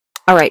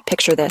Alright,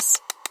 picture this.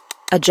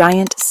 A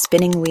giant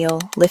spinning wheel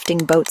lifting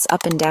boats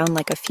up and down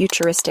like a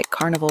futuristic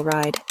carnival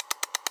ride.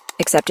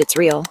 Except it's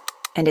real,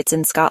 and it's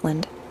in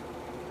Scotland.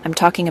 I'm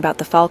talking about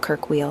the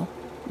Falkirk Wheel,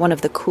 one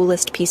of the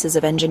coolest pieces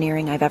of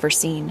engineering I've ever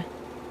seen.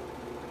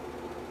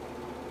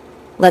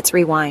 Let's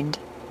rewind.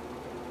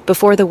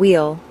 Before the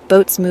wheel,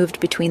 boats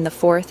moved between the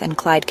Forth and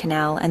Clyde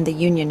Canal and the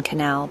Union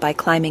Canal by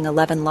climbing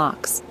 11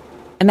 locks.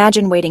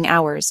 Imagine waiting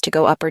hours to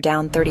go up or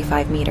down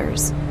 35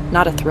 meters,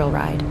 not a thrill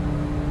ride.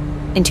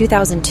 In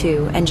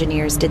 2002,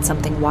 engineers did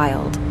something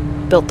wild,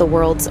 built the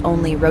world's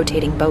only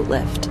rotating boat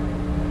lift.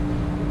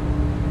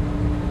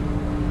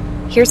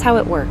 Here's how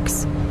it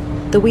works.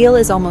 The wheel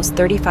is almost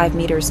 35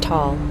 meters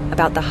tall,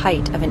 about the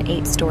height of an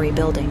 8-story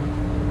building.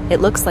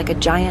 It looks like a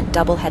giant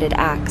double-headed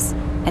axe,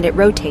 and it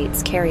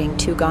rotates carrying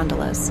 2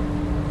 gondolas.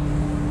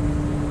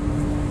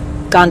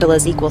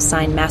 Gondolas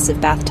 =,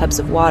 massive bathtubs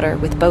of water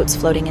with boats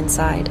floating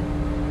inside.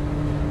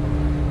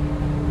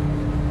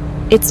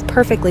 It's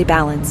perfectly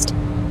balanced,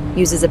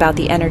 uses about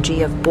the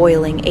energy of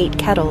boiling 8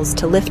 kettles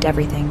to lift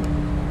everything.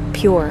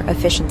 Pure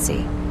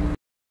efficiency.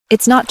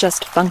 It's not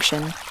just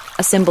function,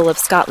 a symbol of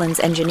Scotland's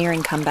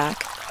engineering comeback,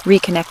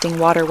 reconnecting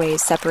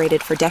waterways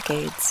separated for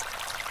decades.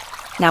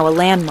 Now a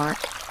landmark,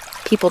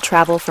 people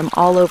travel from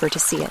all over to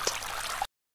see it.